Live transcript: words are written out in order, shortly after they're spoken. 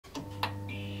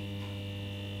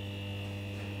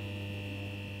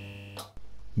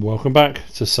Welcome back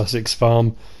to Sussex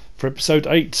Farm for episode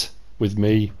 8 with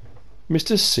me,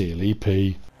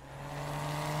 MrSealyp.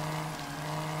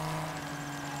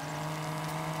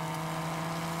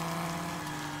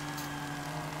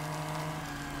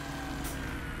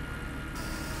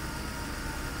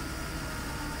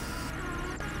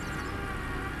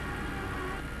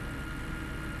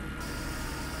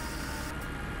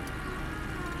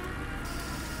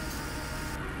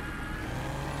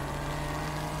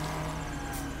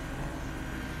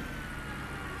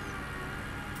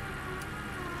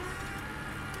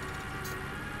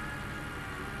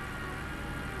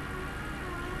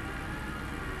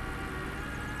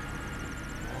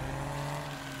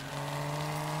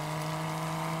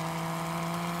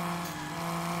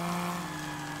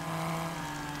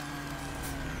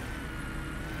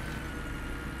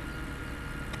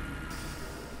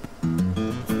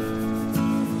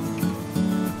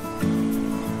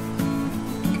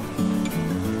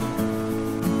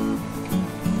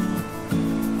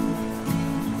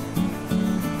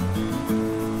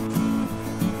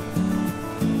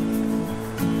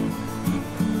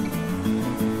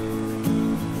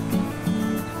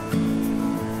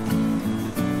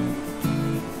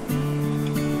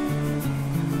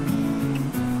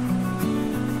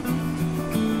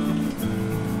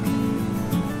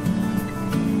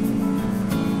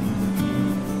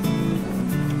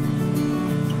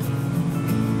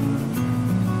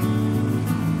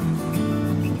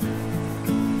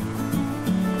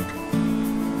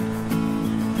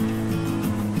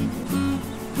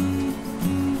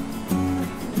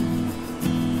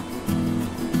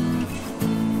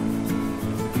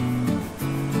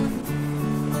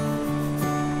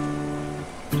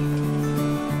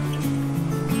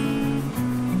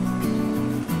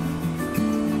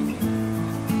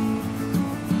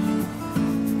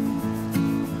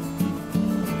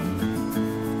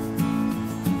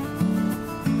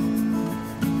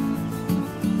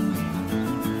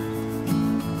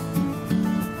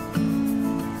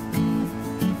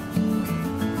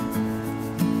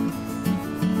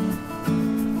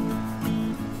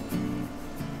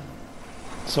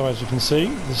 So as you can see,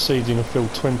 the seeding of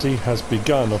field 20 has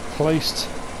begun. I've placed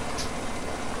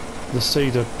the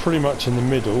seeder pretty much in the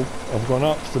middle. I've gone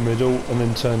up the middle and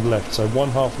then turned left. So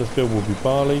one half of the field will be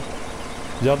barley,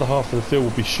 the other half of the field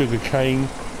will be sugarcane.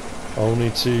 I'll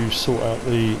need to sort out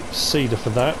the seeder for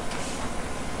that.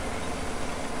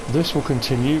 This will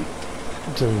continue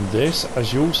doing this.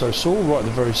 As you also saw right at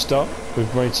the very start,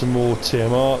 we've made some more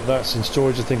TMR. That's in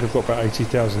storage. I think I've got about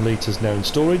 80,000 litres now in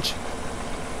storage.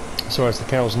 So as the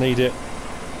cows need it,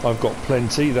 I've got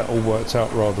plenty. That all worked out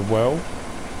rather well.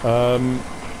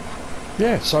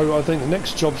 Yeah, so I think the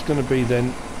next job's going to be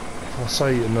then, I'll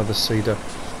say another seeder.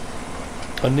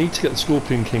 I need to get the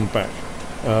Scorpion King back,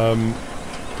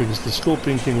 because the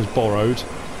Scorpion King was borrowed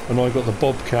and I got the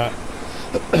Bobcat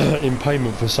in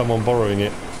payment for someone borrowing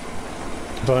it.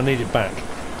 But I need it back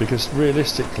because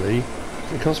realistically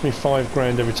it costs me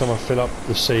 £5 every time I fill up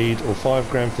the seed, or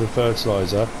 £5 for the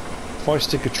fertiliser. If I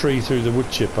stick a tree through the wood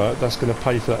chipper, that's going to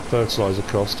pay for that fertiliser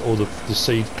cost, or the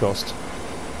seed cost.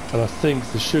 And I think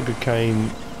the sugarcane,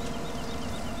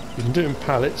 you can do it in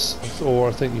pallets, or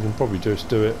I think you can probably just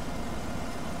do it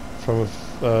from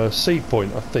a seed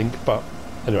point, I think. But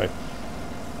anyway,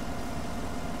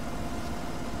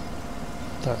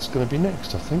 that's going to be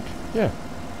next, I think. Yeah.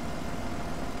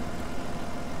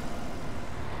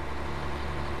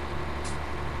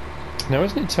 Now,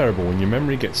 isn't it terrible when your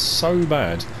memory gets so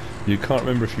bad you can't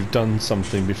remember if you've done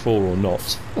something before or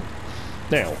not?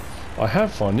 Now, I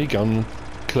have finally gone and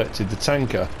collected the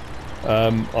tanker.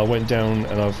 I went down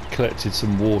and I've collected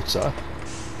some water.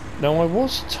 Now, I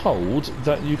was told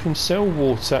that you can sell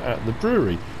water at the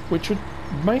brewery, which would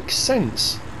make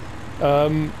sense,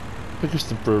 because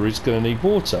the brewery's going to need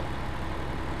water.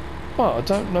 But I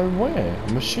don't know where.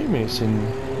 I'm assuming it's in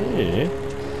here.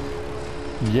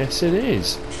 Yes, it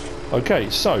is. Okay,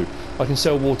 so I can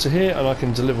sell water here and I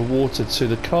can deliver water to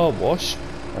the car wash,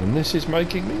 and this is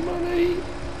making me money.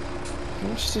 How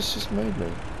much this has made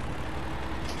me?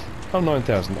 Oh,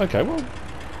 9,000. Okay, well,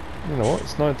 you know what?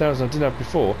 It's 9,000 I didn't have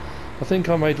before. I think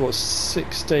I made, what,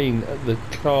 16 at the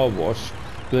car wash.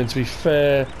 But then to be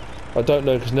fair, I don't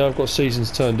know, because now I've got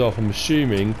seasons turned off. I'm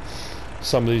assuming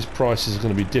some of these prices are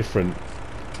going to be different.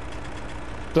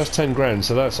 That's 10 grand,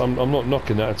 so that's I'm not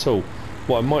knocking that at all.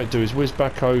 What I might do is whiz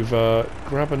back over,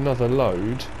 grab another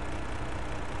load.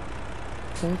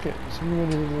 Can I get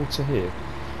any water here?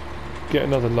 Get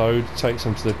another load, take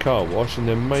some to the car wash, and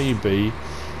then maybe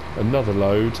another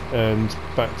load and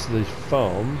back to the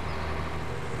farm.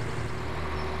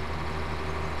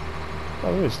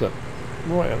 Oh, there is, look,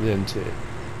 right at the end here.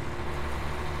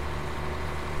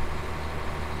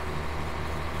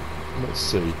 Let's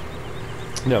see.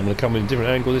 Now I'm going to come in a different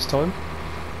angle this time.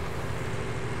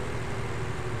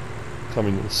 Come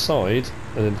in at the side,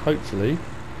 and then hopefully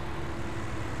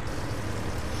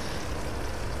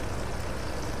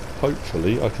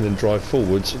I can then drive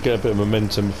forwards and get a bit of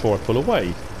momentum before I pull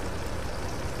away.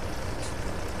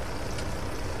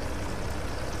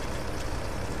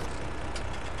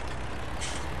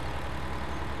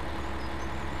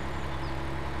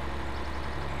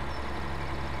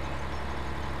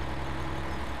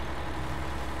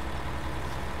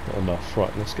 Not enough.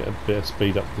 Right, let's get a bit of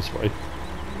speed up this way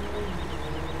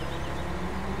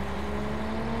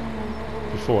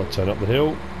before I turn up the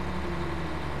hill.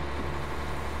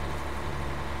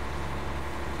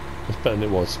 That's better than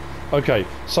it was. Okay,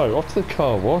 so off to the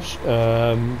car wash.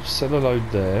 Sell a load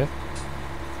there.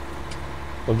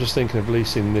 I'm just thinking of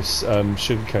leasing this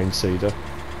sugarcane seeder.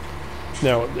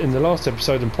 Now, in the last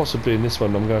episode and possibly in this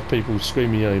one, I'm going to have people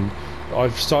screaming in.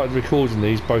 I've started recording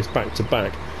these both back to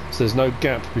back, so there's no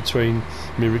gap between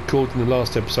me recording the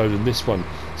last episode and this one.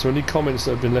 So any comments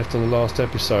that have been left on the last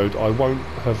episode, I won't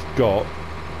have got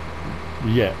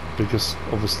yet, because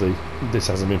obviously this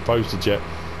hasn't been posted yet.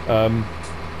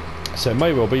 So it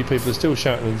may well be people are still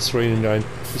shouting at the screen and going,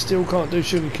 you still can't do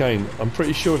sugarcane. I'm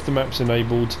pretty sure if the map's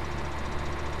enabled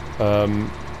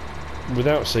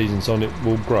without seasons on, it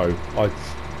will grow.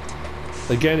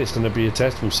 Again, it's going to be a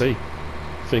test, we'll see.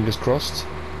 Fingers crossed.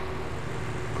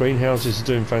 Greenhouses are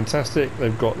doing fantastic.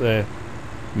 They've got their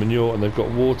manure and they've got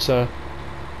water.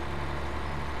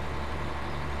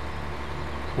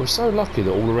 We're so lucky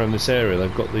that all around this area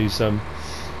they've got these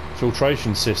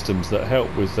filtration systems that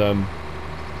help with the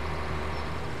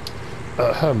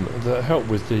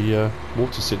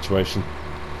water situation,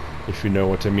 if you know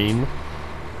what I mean.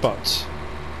 But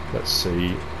let's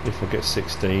see if I get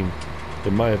 16.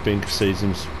 It may have been because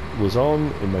seasons was on,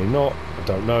 it may not, I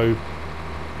don't know.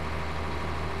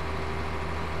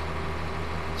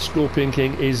 Scorpion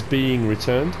King is being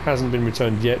returned, hasn't been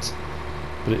returned yet,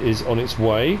 but it is on its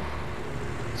way.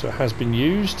 So it has been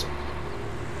used,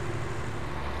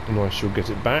 and I shall get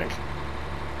it back.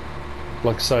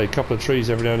 Like I say, a couple of trees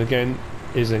every now and again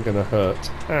isn't going to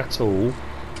hurt at all.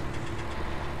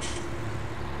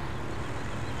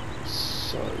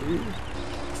 So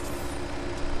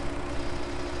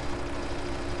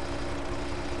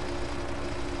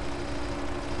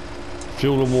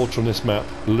fuel and water on this map,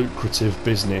 lucrative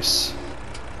business.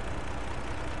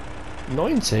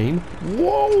 19?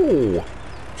 Whoa!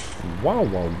 Wow,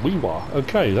 wow, wee wah.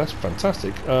 Okay, that's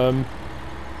fantastic.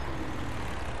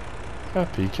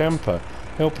 Happy camper.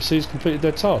 Helper seeds completed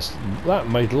their task. That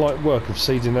made light work of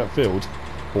seeding that field,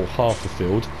 or half the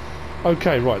field.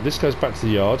 Okay, right, this goes back to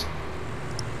the yard.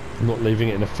 I'm not leaving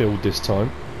it in a field this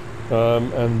time.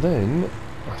 And then,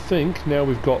 I think, now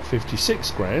we've got 56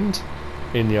 grand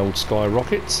in the old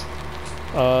skyrocket.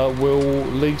 We'll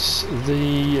lease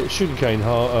the sugarcane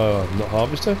not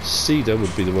harvester, seeder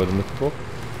would be the word I'm looking for.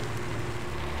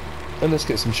 And let's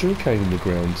get some sugarcane in the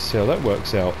ground, see how that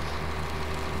works out.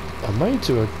 I may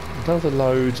do another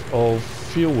load of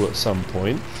fuel at some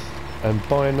point and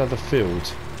buy another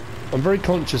field. I'm very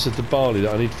conscious of the barley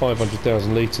that I need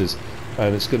 500,000 litres,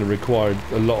 and it's going to require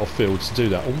a lot of fields to do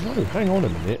that. Although, hang on a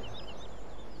minute.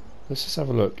 Let's just have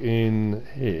a look in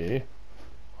here.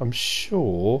 I'm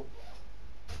sure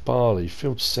barley,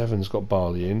 field 7's got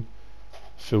barley in,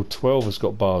 field 12 has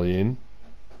got barley in,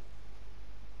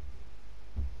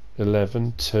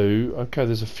 11, 2, okay,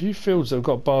 there's a few fields that have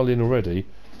got barley in already.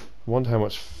 I wonder how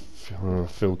much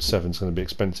field 7's going to be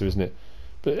expensive, isn't it?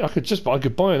 But I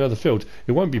could buy another field.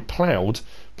 It won't be ploughed,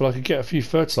 but I could get a few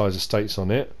fertiliser states on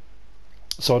it,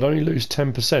 so I'd only lose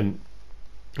 10%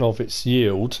 of its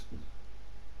yield.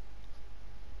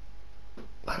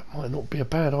 That might not be a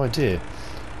bad idea.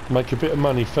 Make a bit of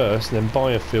money first and then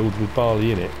buy a field with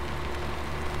barley in it.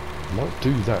 Might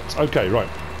do that. Okay, right.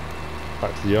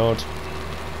 Back to the yard.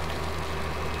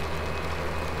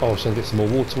 Oh, I was going to get some more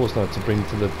water, wasn't I, to bring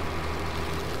for the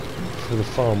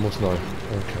farm, wasn't I?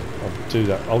 Okay, I'll do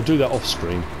that. I'll do that off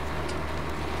screen.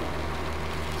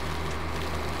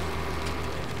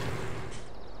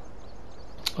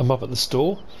 I'm up at the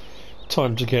store.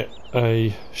 Time to get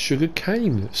a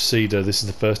sugarcane seeder. This is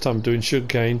the first time I'm doing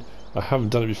sugarcane. I haven't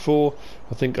done it before.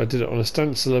 I think I did it on a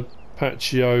stenciler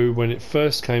patio when it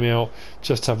first came out,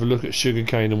 just to have a look at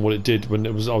sugarcane and what it did when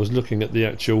I was looking at the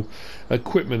actual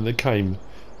equipment that came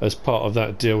as part of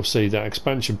that DLC, that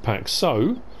expansion pack.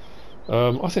 So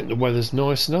I think the weather's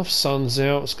nice enough, sun's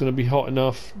out, it's going to be hot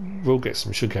enough, we'll get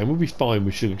some sugarcane, we'll be fine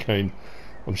with sugarcane,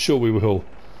 I'm sure we will.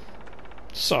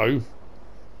 So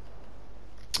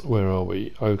where are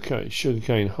we? Okay,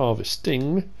 sugarcane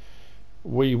harvesting.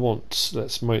 we want,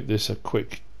 let's make this a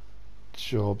quick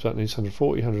job. That needs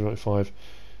 140, 195,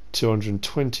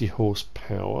 220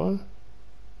 horsepower,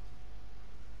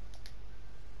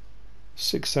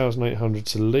 6,800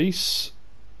 to lease.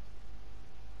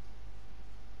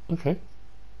 Okay,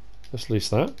 let's lease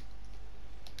that.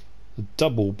 The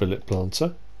double billet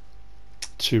planter,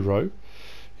 2 row.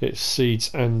 It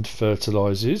seeds and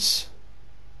fertilises.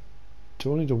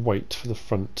 Do I need to wait for the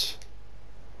front?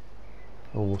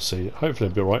 Oh, we'll see. Hopefully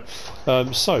it'll be alright.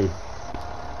 So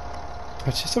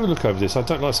let's just have a look over this. I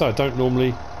don't, like I say, I don't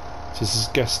normally. This is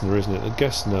Gessner, isn't it? A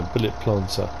Gessner billet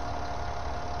planter,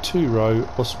 2 row.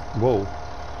 Whoa,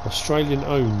 Australian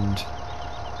owned,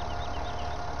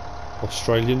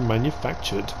 Australian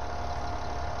manufactured.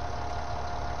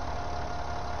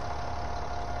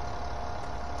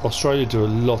 Australia do a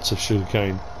lot of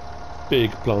sugarcane,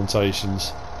 big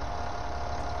plantations.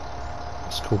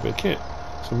 That's a cool bit of kit.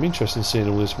 So I'm interested in seeing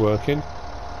all this working.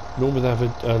 Normally they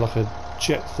have a like a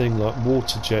jet thing, like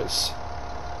water jets,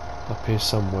 up here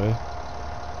somewhere.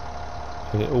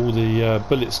 And all the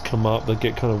billets come up. They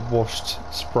get kind of washed,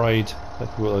 sprayed.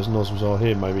 That's what those nozzles are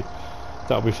here. Maybe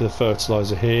that'll be for the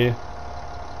fertiliser here.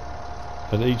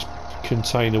 And each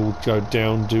container will go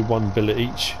down, do 1 billet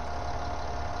each.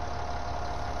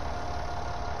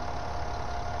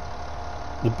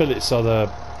 The billets are the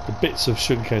bits of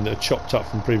sugarcane that are chopped up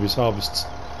from previous harvests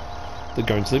that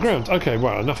go into the ground. Okay,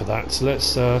 well, enough of that. So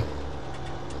let's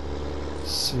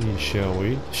see, shall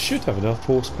we? Should have enough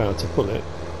horsepower to pull it.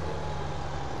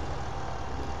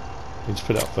 Need to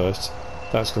put it up first.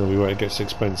 That's going to be where it gets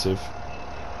expensive.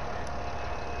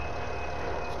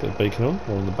 Let's get a beacon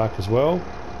on the back as well.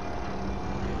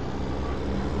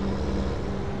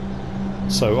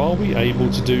 So, are we able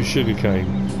to do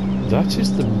sugarcane? That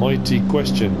is the mighty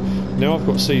question. Now I've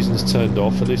got seasons turned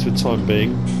off, at least for the time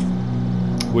being.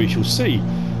 We shall see.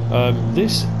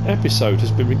 This episode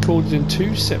has been recorded in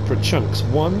 2 separate chunks.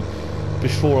 One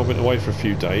before I went away for a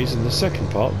few days, and the second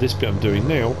part, this bit I'm doing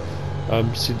now,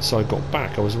 since I got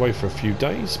back. I was away for a few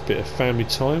days, bit of family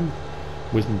time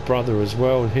with my brother as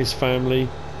well and his family,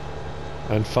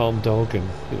 and farm dog, and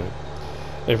you know,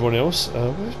 everyone else.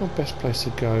 Where's my best place to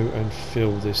go and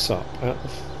fill this up? At the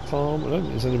farm? I don't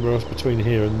think there's anywhere else between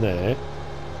here and there.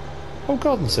 Oh,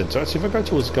 garden centre. Actually, if I go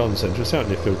towards the garden centre, it's out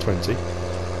near field 20.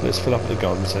 Let's fill up at the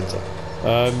garden centre.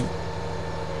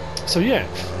 So yeah,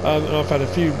 and I've had a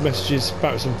few messages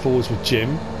backwards and forwards with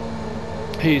Jim.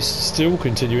 He's still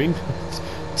continuing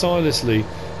tirelessly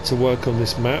to work on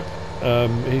this map.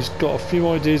 He's got a few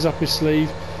ideas up his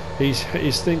sleeve. He's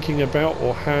thinking about,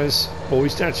 or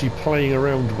he's actually playing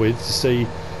around with, to see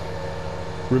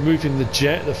removing the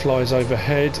jet that flies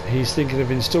overhead. He's thinking of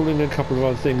installing a couple of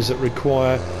other things that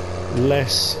require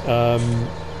less,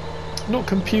 not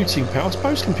computing power, I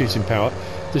suppose computing power.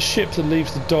 The ship that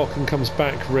leaves the dock and comes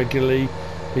back regularly,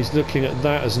 he's looking at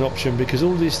that as an option, because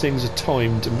all these things are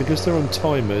timed, and because they're on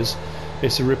timers,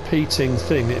 it's a repeating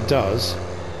thing it does.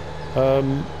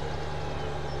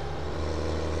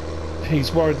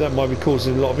 He's worried that might be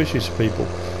causing a lot of issues for people.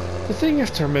 The thing you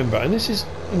have to remember, and this is,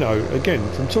 you know, again,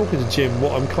 from talking to Jim,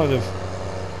 what I'm kind of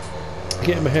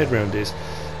getting my head around is,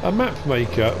 a map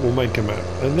maker will make a map,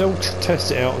 and they'll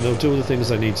test it out, and they'll do all the things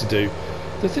they need to do.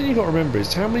 The thing you've got to remember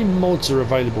is how many mods are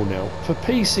available now, for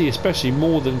PC especially,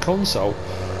 more than console,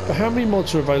 but how many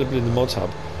mods are available in the mod hub?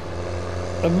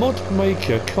 A mod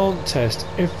maker can't test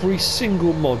every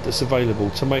single mod that's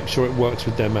available to make sure it works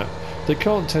with their map. They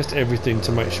can't test everything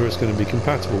to make sure it's going to be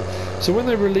compatible. So when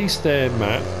they release their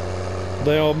map,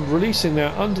 they are releasing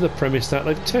that under the premise that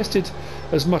they've tested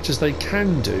as much as they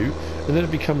can do, and then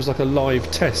it becomes like a live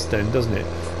test then, doesn't it?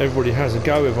 Everybody has a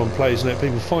go, everyone plays on it,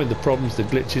 people find the problems, the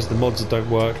glitches, the mods that don't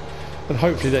work, and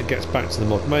hopefully that gets back to the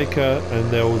mod maker, and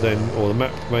they'll then, or the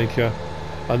map maker,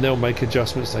 and they'll make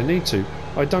adjustments they need to.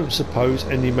 I don't suppose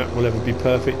any map will ever be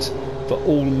perfect for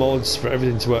all mods, for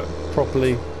everything to work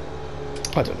properly.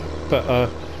 I don't know, but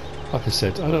like I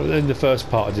said, I know in the first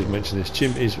part I did mention this,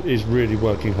 Jim is really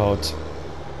working hard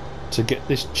to get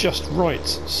this just right.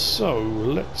 So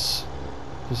let's,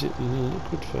 is it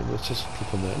liquid film? Let's just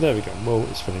click on there. There we go. Well,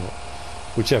 it's filling up,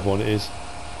 whichever one it is,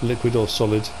 liquid or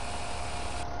solid.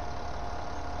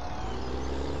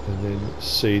 And then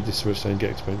see, this is where it's going to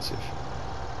get expensive,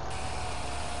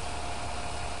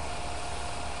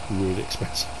 really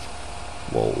expensive.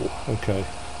 Whoa, okay.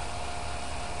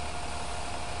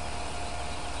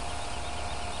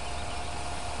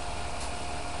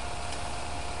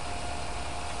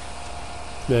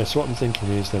 Yeah, so what I'm thinking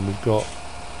is then we've got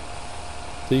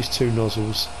these 2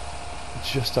 nozzles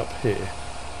just up here.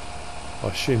 I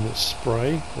assume that's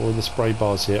spray, or the spray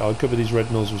bars here. I'll cover these red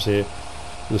nozzles here,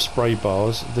 the spray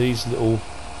bars, these little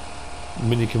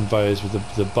mini conveyors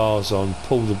with the bars on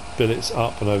pull the billets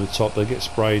up and over the top. They get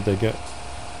sprayed, they get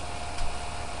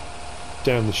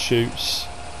down the chutes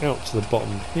out to the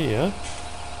bottom here,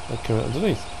 they come out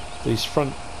underneath. These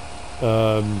front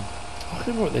I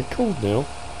don't know what they're called now.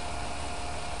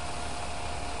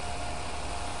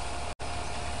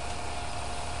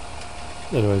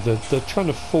 Anyway, the kind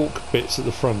of fork bits at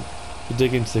the front to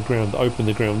dig into the ground, open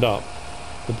the ground up.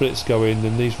 The billets go in,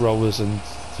 and these rollers and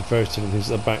the various different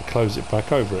things at the back close it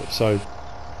back over it. So,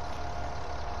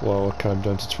 well, okay, I'm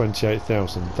down to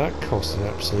 28,000. That cost an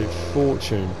absolute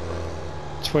fortune.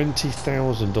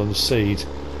 20,000 on the seed.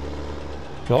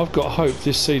 Now I've got hope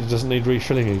this seed doesn't need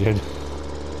refilling again.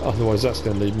 Otherwise, that's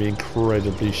going to leave me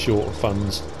incredibly short of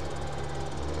funds.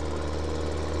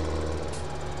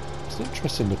 It's an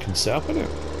interesting looking setup, isn't it?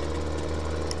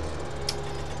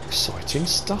 Exciting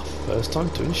stuff. First time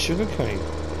doing sugarcane.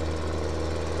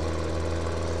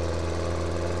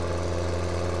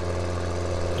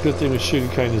 The good thing with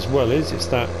sugarcane as well is it's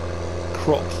that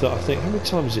crop that I think, how many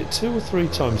times is it? 2 or 3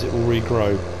 times it will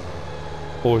regrow.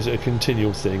 Or is it a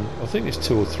continual thing? I think it's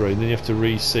 2 or 3, and then you have to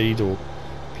reseed or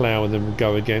plough and then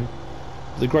go again.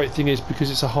 The great thing is, because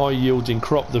it's a high yielding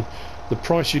crop, the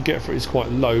price you get for it is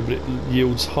quite low, but it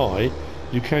yields high.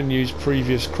 You can use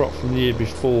previous crop from the year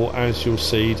before as your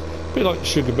seed, a bit like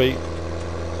sugar beet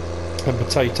and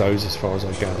potatoes as far as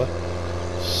I gather.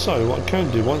 So what I can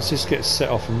do, once this gets set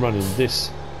off and running, this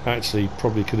actually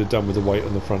probably could have done with the weight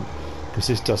on the front, because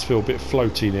this does feel a bit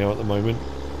floaty now at the moment.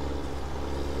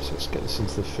 So let's get this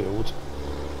into the field.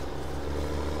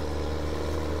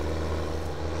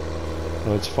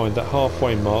 Now to find that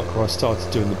halfway mark where I started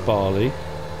doing the barley,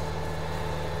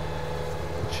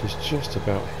 which is just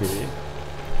about here.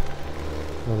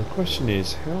 Now the question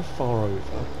is, how far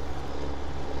over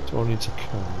do I need to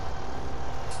come?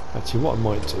 Actually, what I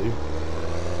might do,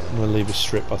 I'm going to leave a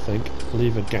strip, I think,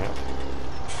 leave a gap.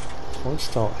 If I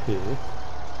start here.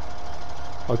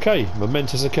 Okay,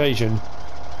 momentous occasion.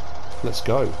 Let's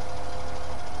go.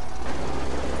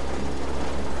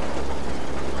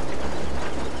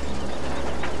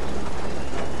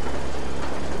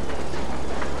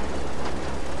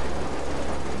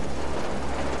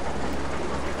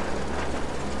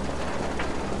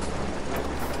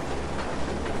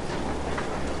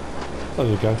 There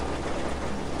we go.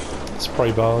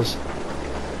 Spray bars.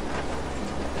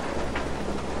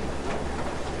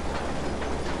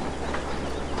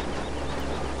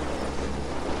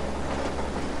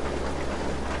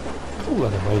 Cool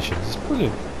animations, it's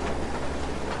brilliant.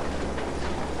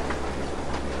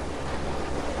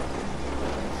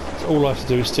 So all I have to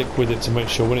do is stick with it to make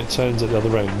sure when it turns at the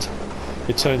other end,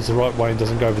 it turns the right way and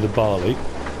doesn't go over the barley.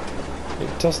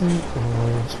 It doesn't,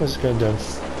 I suppose it's going down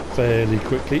fairly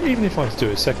quickly, even if I had to do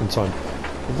it a second time.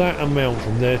 That amount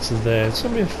from there to there, it's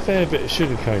going to be a fair bit of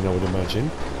sugarcane, I would imagine.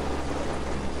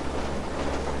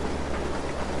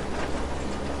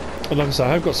 And like I say, I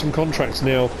have got some contracts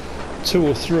now, 2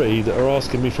 or 3, that are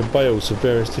asking me for bales for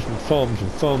various different farms and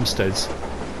farmsteads.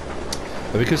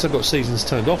 And because I've got seasons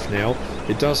turned off now,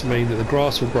 it does mean that the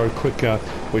grass will grow quicker,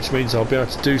 which means I'll be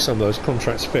able to do some of those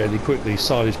contracts fairly quickly.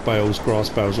 Silage bales, grass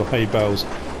bales or hay bales.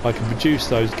 I can produce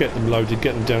those, get them loaded,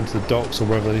 get them down to the docks or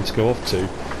wherever they need to go off to,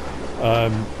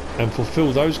 and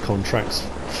fulfil those contracts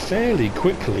fairly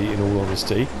quickly, in all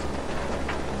honesty.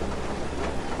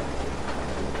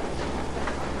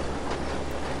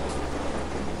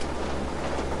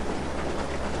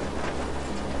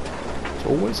 It's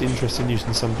always interesting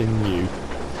using something new,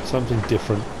 something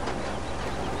different.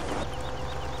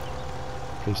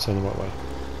 Please turn the right way.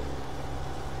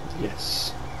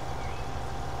 Yes.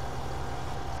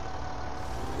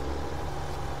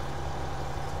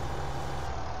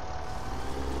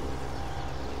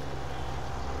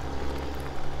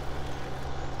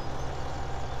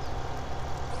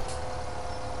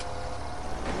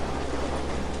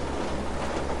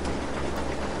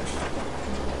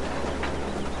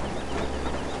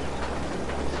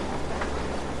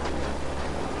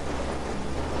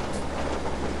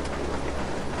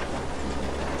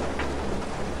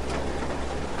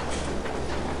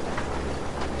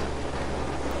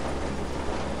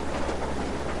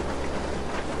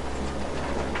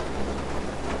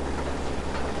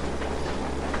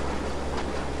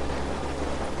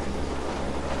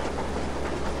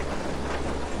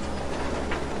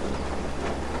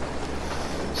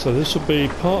 So this will be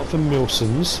part for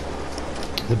Milson's.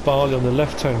 The barley on the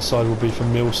left hand side will be for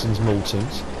Milson's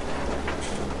Maltings.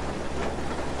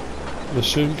 The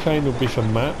sugarcane will be for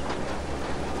Matt.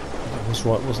 That was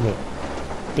right, wasn't it?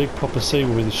 Big popper seed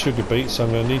will be the sugar beet, so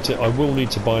I will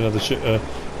need to buy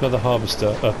another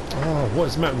harvester. What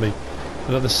is the matter with me?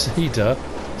 Another seeder,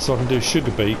 so I can do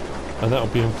sugar beet, and that'll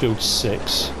be on field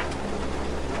 6.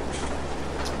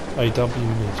 AW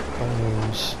needs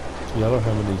bales.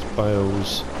 Yellowhammer needs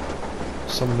bales.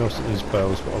 Someone else that needs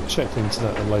bales, but I'll check into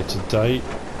that at a later date.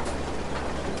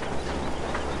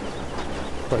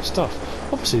 Great stuff.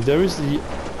 Obviously, there is the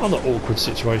other awkward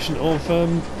situation of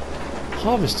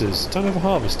harvesters. Don't have a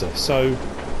harvester, so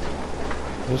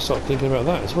I'll start thinking about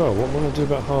that as well. What am I going to do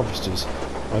about harvesters?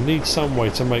 I need some way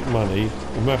to make money.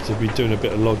 I'm going to have to be doing a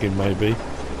bit of logging, maybe.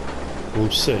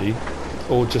 We'll see.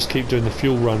 Or just keep doing the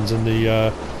fuel runs and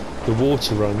the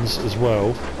water runs as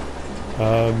well.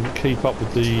 Keep up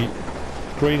with the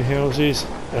greenhouses,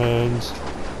 and I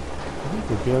think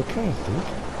we'll be okay, I think.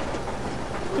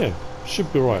 Yeah,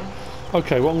 should be right.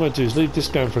 Okay, what I'm going to do is leave this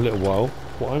going for a little while.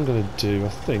 What I'm going to do, I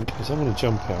think, is I'm going to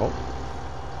jump out.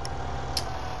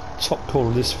 Top corner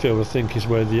of this field, I think, is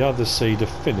where the other seed are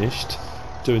finished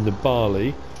doing the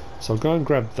barley. So I'll go and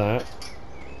grab that.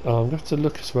 I'm going to have to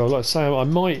look as well. Like I say, I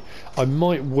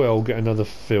might well get another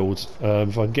field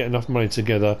if I can get enough money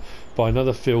together. Buy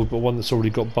another field, but one that's already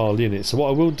got barley in it. So what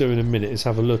I will do in a minute is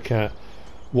have a look at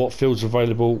what fields are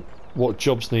available, what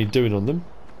jobs need doing on them.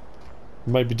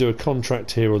 Maybe do a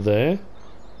contract here or there.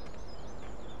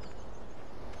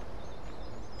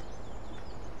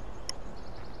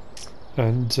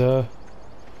 And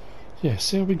yeah,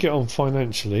 see how we get on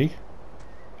financially.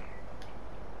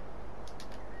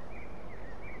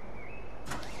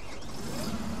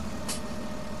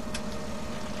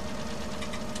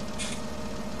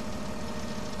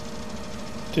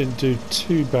 Didn't do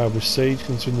too bad with seed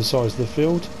considering the size of the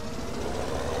field.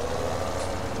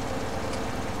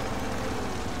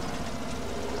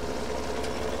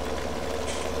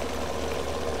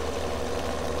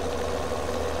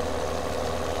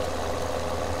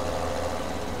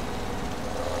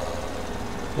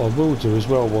 What I will do as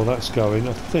well while that's going,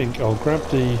 I think I'll grab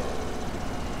the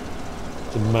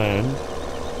man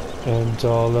and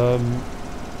I'll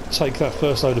take that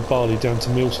first load of barley down to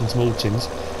Milson's Maltings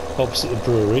opposite the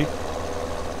brewery.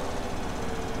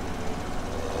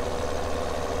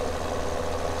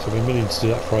 So I've been meaning to do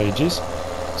that for ages.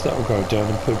 So that will go down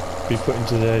and be put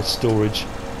into their storage,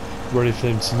 ready for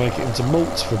them to make it into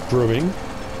malt for brewing.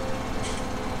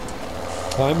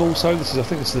 I'm also, I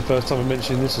think this is the first time I'm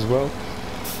mentioning this as well,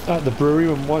 at the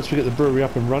brewery, and once we get the brewery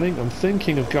up and running, I'm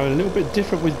thinking of going a little bit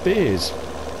different with beers.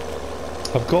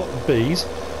 I've got bees,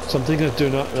 so I'm thinking of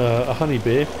doing a honey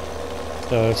beer,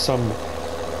 some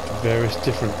various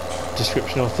different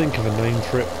description. I'll think of a name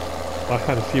for it. I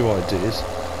had a few ideas,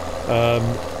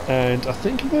 and I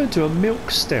think I'm going to do a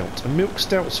milk stout. And milk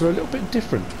stouts are a little bit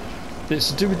different. It's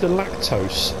to do with the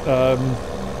lactose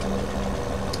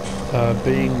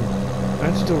being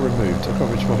added or removed. I can't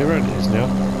remember which one. Here it is now.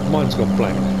 Mine's gone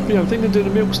blank. But yeah, I'm thinking of doing a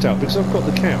milk stout because I've got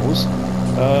the cows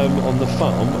on the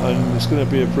farm, and it's going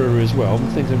to be a brewery as well. I'm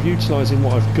thinking of utilising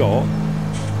what I've got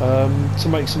to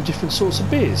make some different sorts of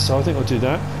beers. So I think I'll do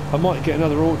that. I might get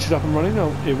another orchard up and running.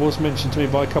 It was mentioned to me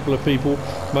by a couple of people.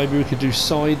 Maybe we could do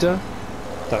cider.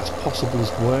 That's possible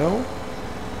as well.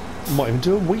 Might even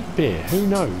do a wheat beer. Who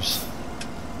knows?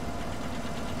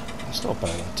 That's not a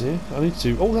bad idea. I need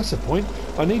to... Oh, that's the point.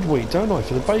 I need wheat, don't I,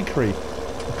 for the bakery?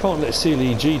 I can't let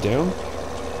SEALEG down.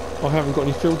 I haven't got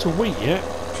any fields of wheat yet.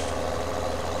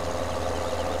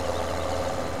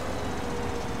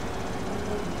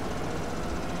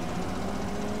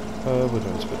 Where do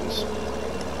I put this?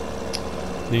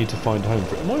 Need to find a home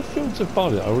for it. My fields of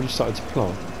barley that I already started to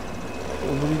plant.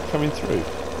 Already coming through.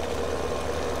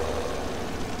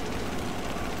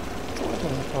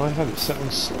 I had it set on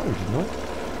slow, didn't I?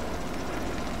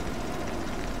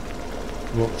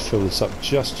 Won't fill this up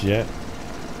just yet.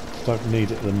 Don't need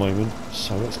it at the moment,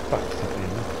 so let's back that in.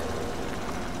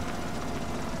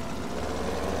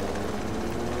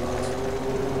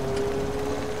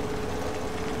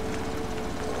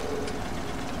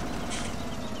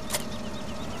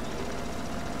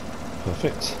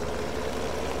 Perfect.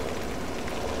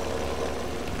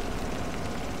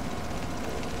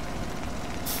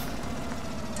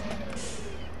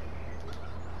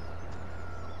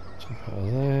 Jump out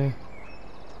of there.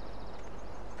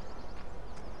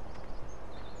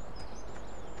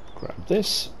 Grab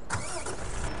this.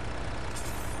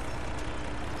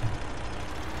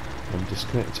 I'm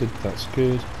disconnected, that's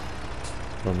good.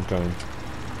 Where I'm going.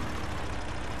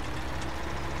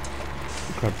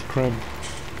 Grab the cramp.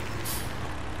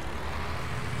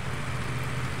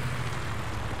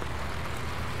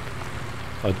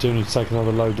 I do need to take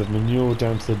another load of manure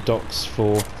down to the docks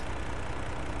for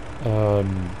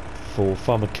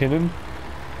Farmer Kinnan.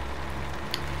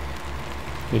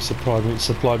 He supplied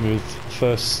me with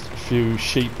first few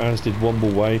sheep, as did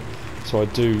Womble Way, so I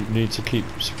do need to keep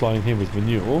supplying him with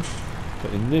manure.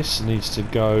 But in this needs to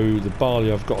go the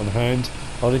barley I've got on hand.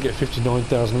 I only get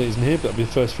 59,000 litres in here, but that'll be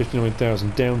the first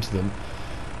 59,000 down to them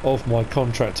of my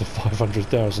contract of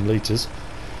 500,000 litres.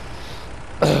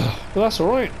 But that's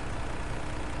alright.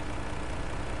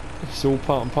 It's all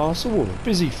part and parcel of a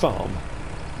busy farm.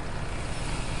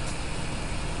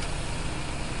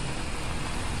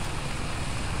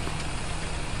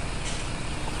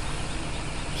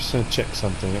 Just going to check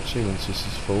something actually once this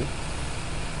is full.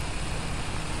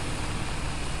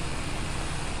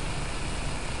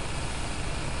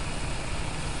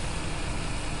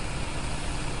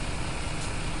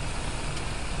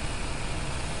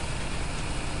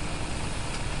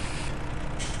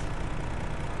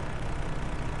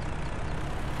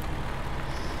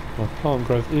 My plant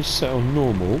growth is set on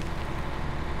normal.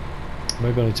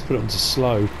 Maybe I need to put it onto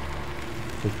slow,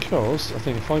 because I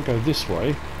think if I go this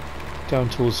way down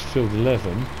towards field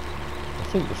 11, I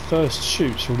think the first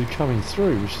shoot's already coming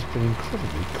through, which has been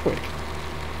incredibly quick.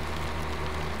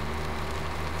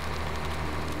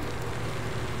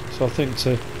 So I think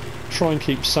to try and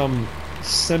keep some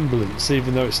semblance,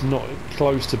 even though it's not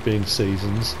close to being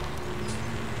seasons,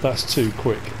 that's too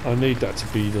quick. I need that to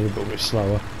be a little bit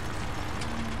slower.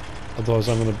 Otherwise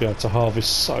I'm going to be able to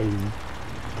harvest so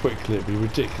quickly, it'd be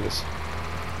ridiculous.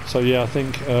 So yeah, I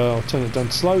think I'll turn it down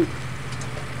to slow.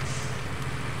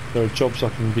 There are jobs I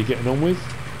can be getting on with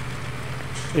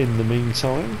in the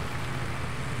meantime.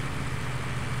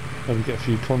 Maybe get a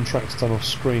few contracts done off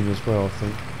screen as well, I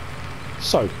think.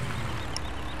 So,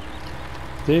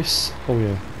 this, oh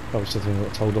yeah, that was the thing I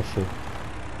got told off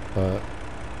for.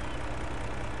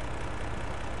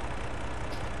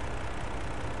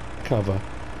 Cover.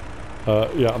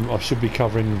 Yeah, I should be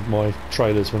covering my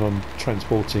trailers when I'm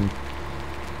transporting.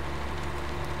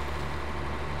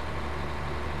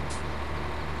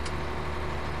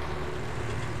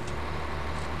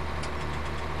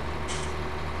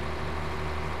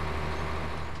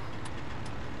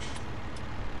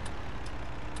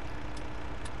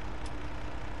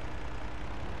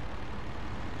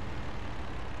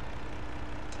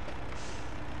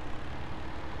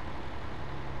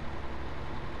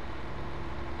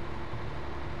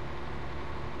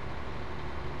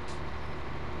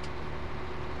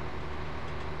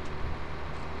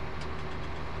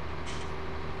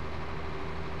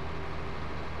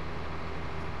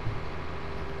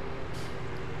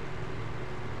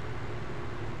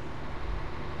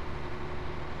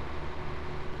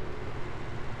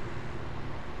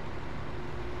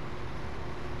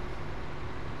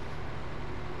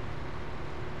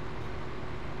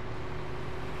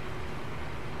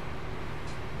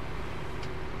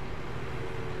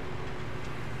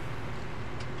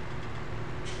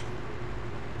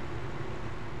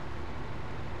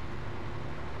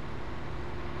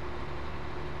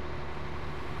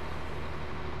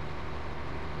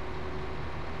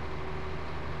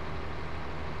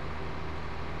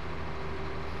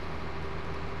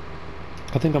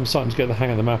 I think I'm starting to get the hang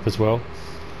of the map as well,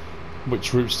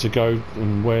 which routes to go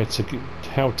and where to get,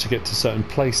 how to get to certain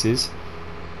places.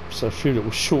 So a few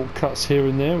little shortcuts here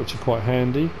and there which are quite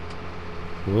handy.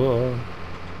 Whoa.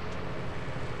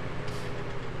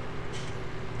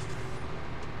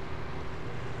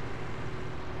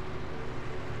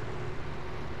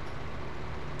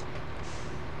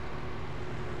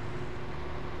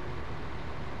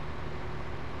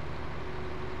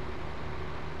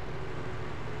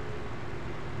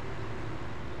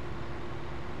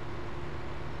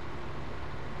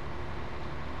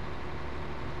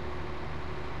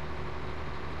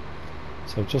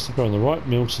 So just up on the right,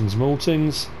 Milson's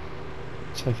Maltings.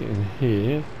 Take it in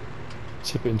here,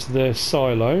 tip it into their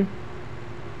silo.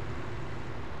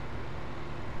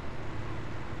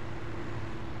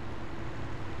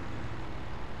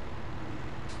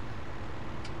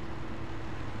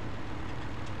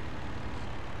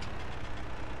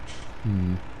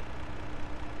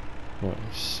 Right,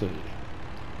 let's see.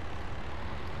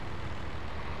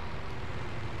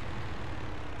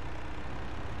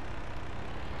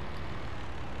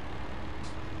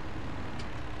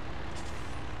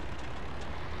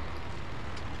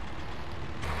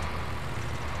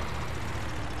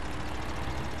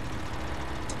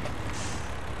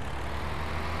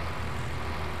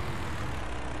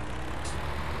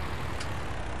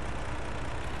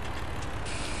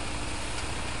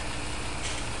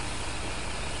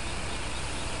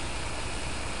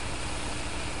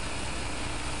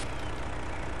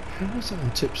 How is that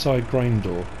on tip side grain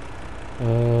door?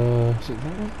 Is it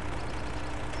that one?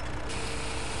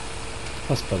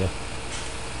 That's better.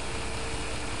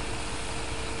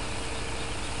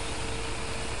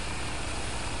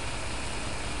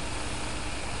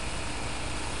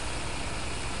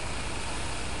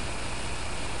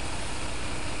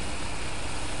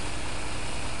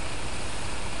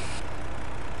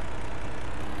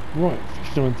 Right,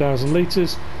 59,000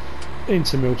 litres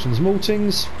into Milton's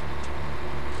Maltings.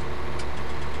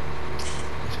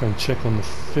 Let's go and check on the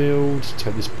field,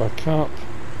 take this back up.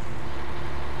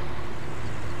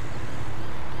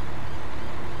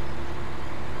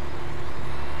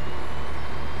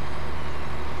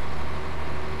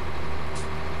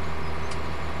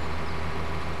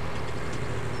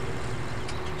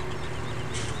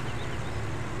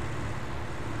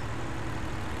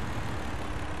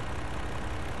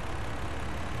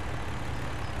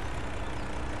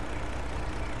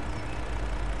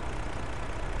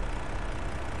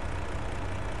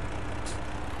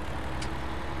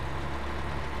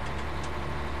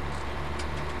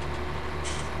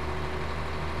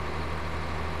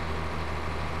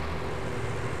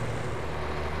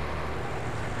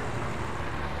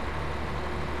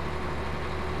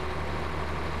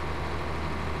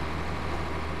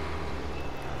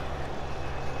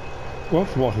 Well,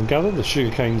 from what I can gather, the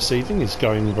sugarcane seeding is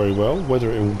going very well.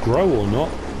 Whether it will grow or not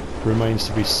remains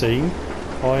to be seen.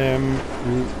 I am...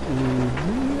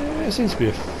 it seems to be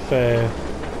a fair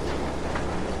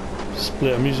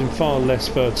split. I'm using far less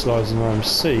fertiliser than I am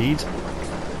seed,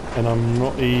 and I'm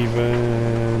not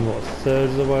even, what, a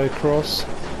third of the way across?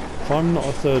 If I'm not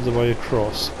a third of the way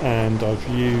across, and I've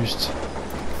used...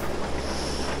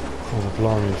 oh,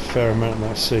 blimey, a fair amount of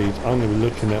that seed, I'm going to be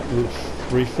looking at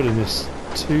refilling this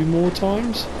 2 more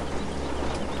times.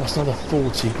 That's another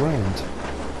 40 grand,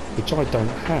 which I don't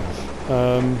have.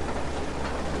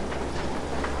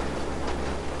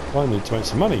 I need to make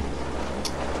some money.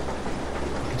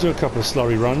 I can do a couple of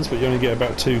slurry runs, but you only get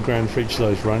about 2 grand for each of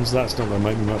those runs. That's not going to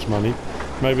make me much money.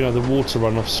 Maybe another water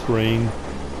run off screen,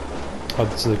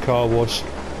 either to the car wash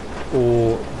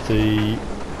or the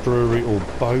brewery, or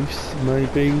both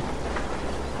maybe.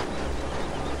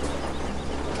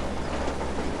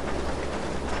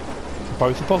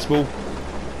 Both are possible.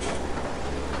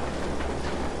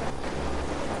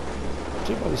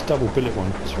 Do like this double billet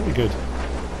one. It's very good.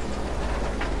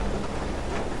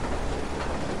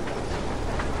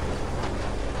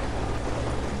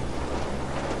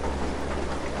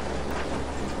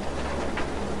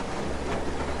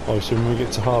 Obviously, when we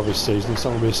get to harvest season, it's not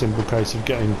going to be a simple case of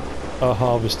getting a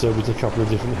harvester with a couple of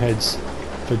different heads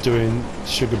for doing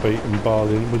sugar beet and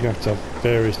barley. We're going to have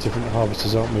various different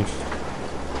harvesters, aren't we?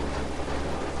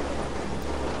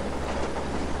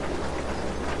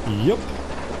 Yup.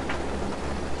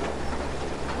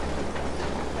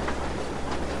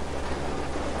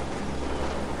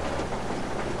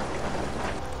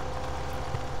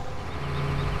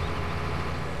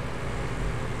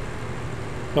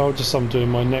 Oh, just I'm doing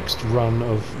my next run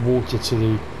of water to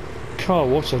the car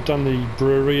wash. I've done the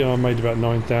brewery and I made about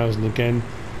 9,000 again.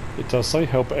 It does say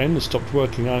help end has stopped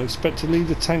working unexpectedly.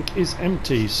 The tank is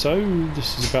empty, so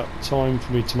this is about time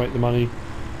for me to make the money.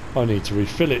 I need to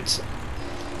refill it.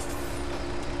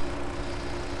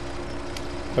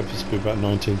 Hope this will be about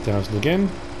 19,000 again.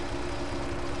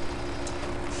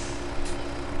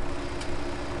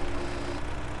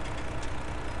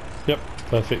 Yep,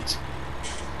 perfect.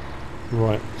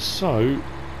 Right, so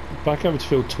back over to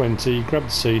field 20, grab the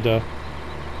seeder,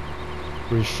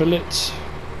 refill it.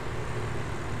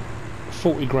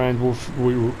 40 grand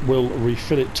will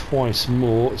refill it twice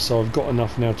more, so I've got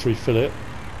enough now to refill it.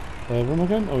 Where am I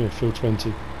going? Oh yeah, field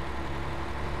 20.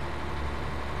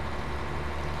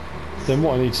 Then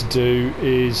what I need to do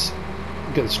is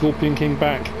get the Scorpion King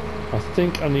back. I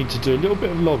think I need to do a little bit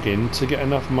of logging to get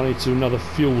enough money to do another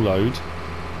fuel load.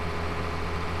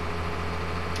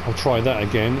 I'll try that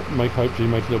again, hopefully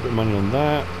make a little bit of money on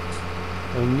that.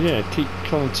 And yeah, keep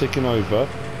kind of ticking over.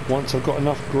 Once I've got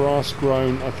enough grass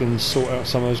grown, I can sort out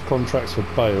some of those contracts for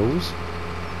bales.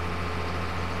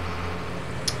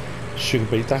 Sugar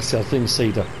beet, that's the other thing,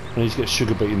 seeder. I need to get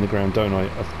sugar beet in the ground, don't I?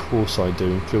 Of course I do,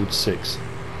 in field 6.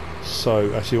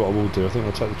 So, actually what I will do, I think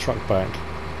I'll take the truck back.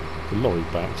 The lorry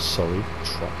back, sorry,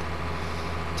 truck.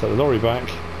 Take the lorry back.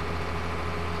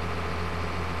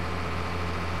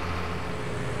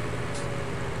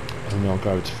 And then I'll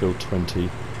go to field 20.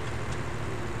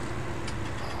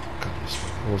 Oh, goodness,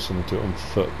 I was going to do it on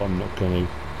foot, but I'm not going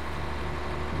to.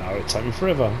 No, it'd take me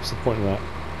forever. What's the point of that?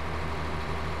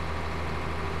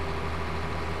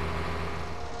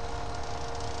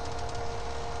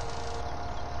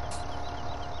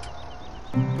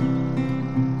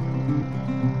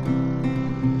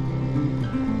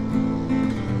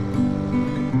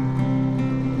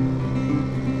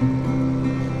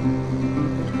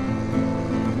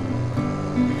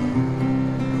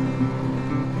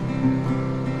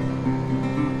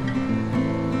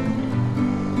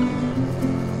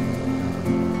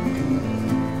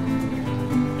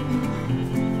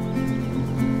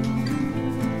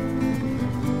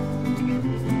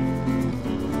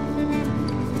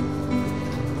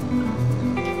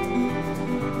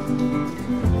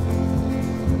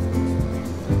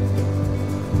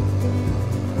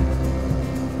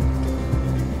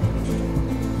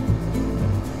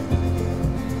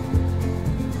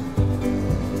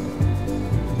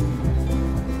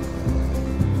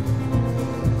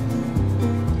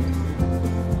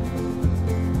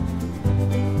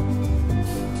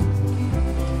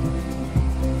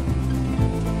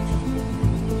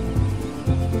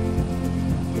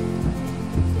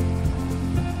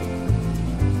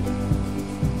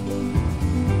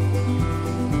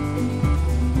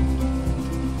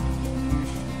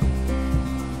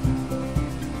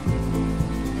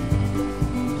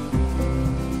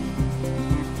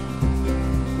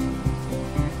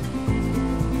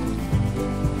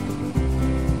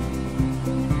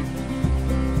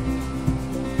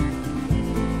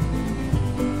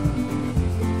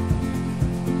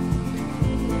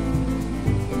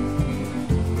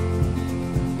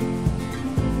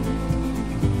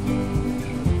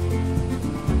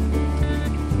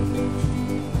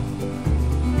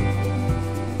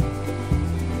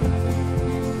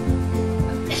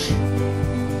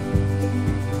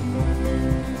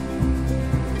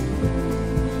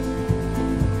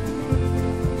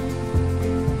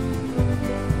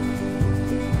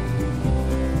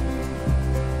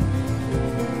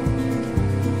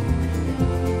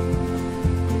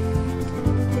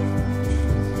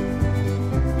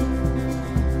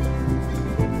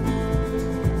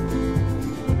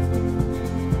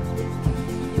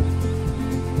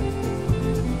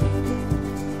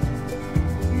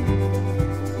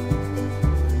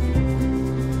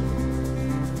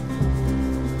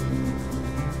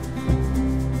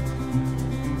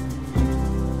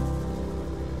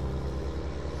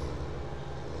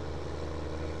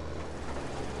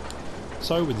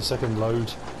 So with the second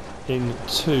load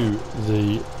into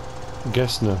the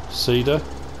Gessner seeder,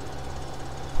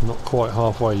 not quite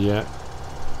halfway yet.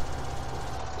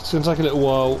 It's going to take a little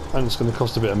while and it's going to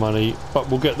cost a bit of money, but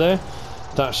we'll get there.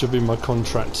 That should be my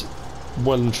contract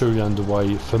well and truly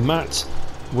underway for Matt.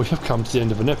 We have come to the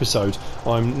end of an episode.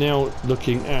 I'm now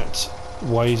looking at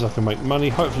ways I can make money.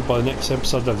 Hopefully by the next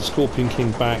episode I'll have the Scorpion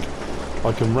King back.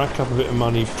 I can rack up a bit of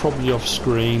money, probably off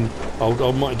screen.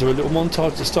 I might do a little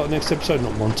montage to start the next episode,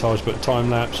 not montage but time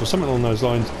lapse or something along those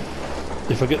lines.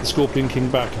 If I get the Scorpion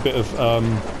King back, a bit of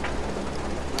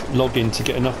login to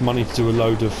get enough money to do a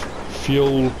load of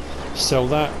fuel, sell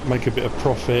that, make a bit of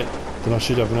profit, then I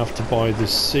should have enough to buy the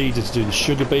seeder to do the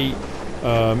sugar beet,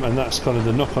 and that's kind of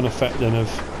the knock-on effect then of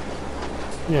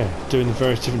doing the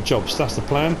various different jobs. That's the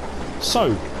plan.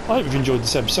 So I hope you've enjoyed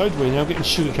this episode. We're now getting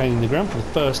sugarcane in the ground for the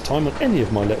first time on any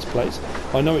of my Let's Plays.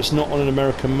 I know it's not on an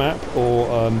American map or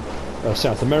a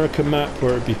South American map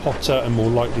where it'd be hotter and more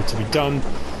likely to be done.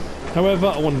 However,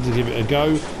 I wanted to give it a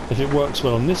go. If it works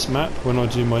well on this map, when I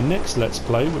do my next Let's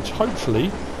Play, which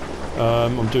hopefully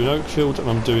I'm doing Oakfield and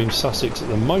I'm doing Sussex at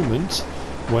the moment,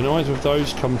 when either of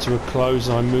those come to a close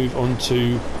and I move on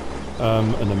to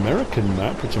an American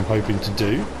map, which I'm hoping to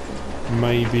do,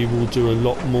 maybe we'll do a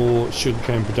lot more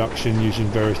sugarcane production using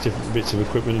various different bits of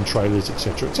equipment and trailers,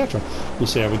 etc, etc. We'll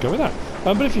see how we go with that.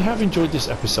 But if you have enjoyed this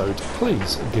episode,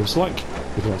 please give us a like.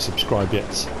 If you haven't subscribed yet,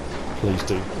 please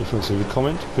do. If you want to leave a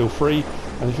comment, feel free.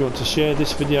 And if you want to share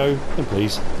this video, then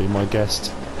please be my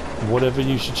guest. Whatever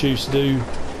you should choose to do.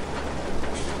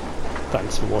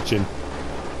 Thanks for watching.